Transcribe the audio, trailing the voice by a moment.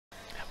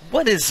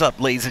What is up,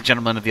 ladies and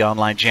gentlemen of the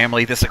online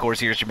Jamily? This, of course,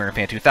 here is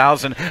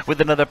JamiroFan2000 with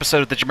another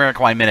episode of the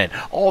Jamiroquai Minute.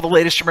 All the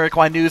latest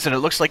Jamiroquai news, and it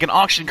looks like an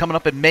auction coming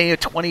up in May of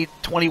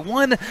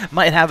 2021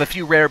 might have a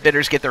few rare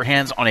bidders get their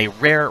hands on a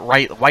rare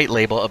white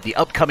label of the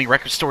upcoming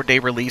Record Store Day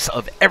release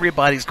of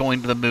Everybody's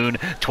Going to the Moon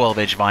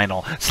 12-inch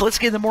vinyl. So let's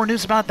get into more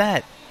news about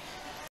that.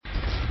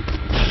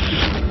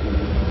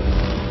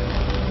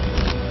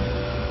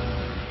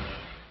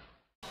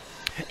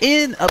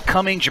 In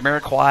upcoming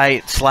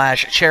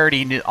Jamiroquai /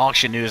 charity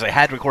auction news, I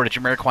had recorded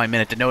Jamiroquai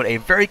Minute to note a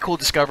very cool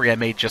discovery I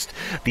made just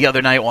the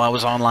other night while I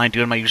was online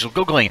doing my usual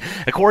Googling.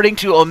 According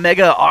to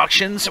Omega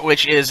Auctions,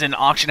 which is an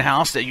auction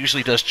house that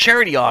usually does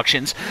charity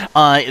auctions,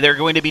 they're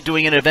going to be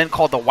doing an event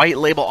called the White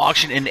Label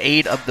Auction in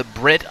aid of the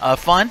BRIT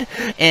Fund,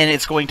 and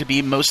it's going to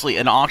be mostly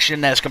an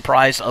auction that's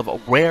comprised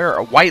of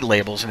rare white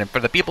labels. And for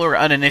the people who are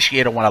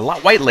uninitiated on what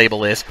a white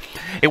label is,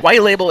 a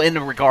white label in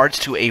regards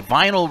to a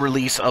vinyl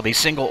release of a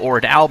single or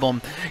an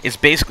album is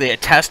basically a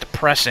test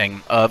pressing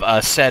of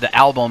a said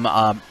album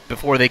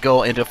before they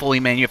go into fully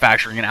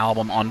manufacturing an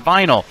album on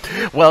vinyl.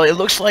 Well, it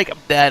looks like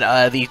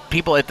that the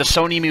people at the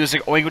Sony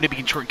Music are going to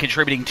be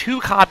contributing 2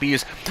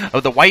 copies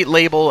of the white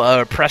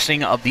label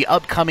pressing of the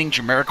upcoming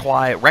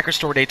Jamiroquai Record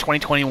Store Day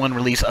 2021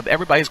 release of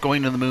Everybody's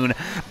Going to the Moon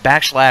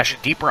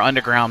 / Deeper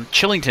Underground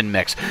Chillington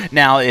mix.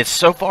 Now, it's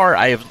so far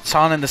I have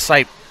saw on the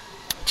site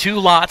 2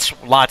 lots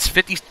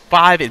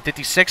 55 and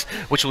 56,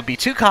 which will be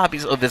 2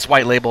 copies of this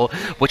white label,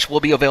 which will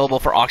be available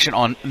for auction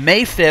on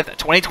May 5th,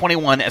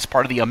 2021 as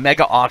part of the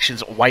Omega Auctions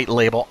white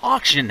label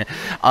auction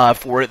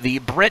for the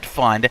BRIT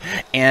Fund.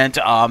 And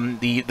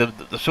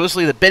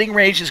supposedly the bidding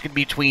range is going to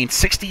be between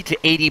 60 to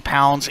 80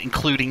 pounds,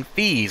 including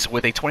fees,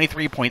 with a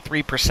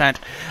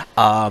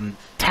 23.3%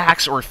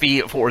 tax or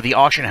fee for the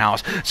auction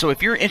house. So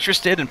if you're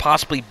interested in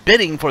possibly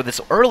bidding for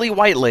this early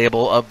white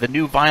label of the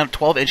new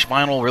 12-inch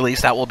vinyl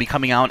release that will be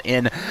coming out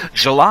in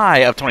July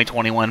of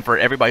 2021 for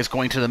Everybody's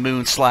Going to the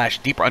Moon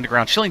 / Deeper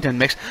Underground Chillington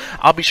mix,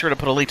 I'll be sure to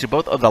put a link to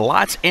both of the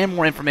lots and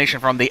more information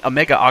from the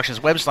Omega Auctions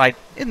website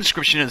in the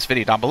description of this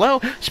video down below.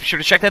 So be sure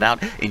to check that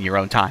out in your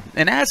own time.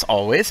 And as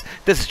always,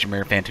 this is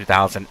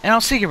JamiroFan2000, and I'll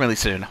see you really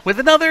soon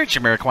with another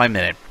Jamiroquai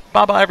Minute.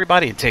 Bye-bye,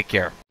 everybody, and take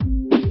care.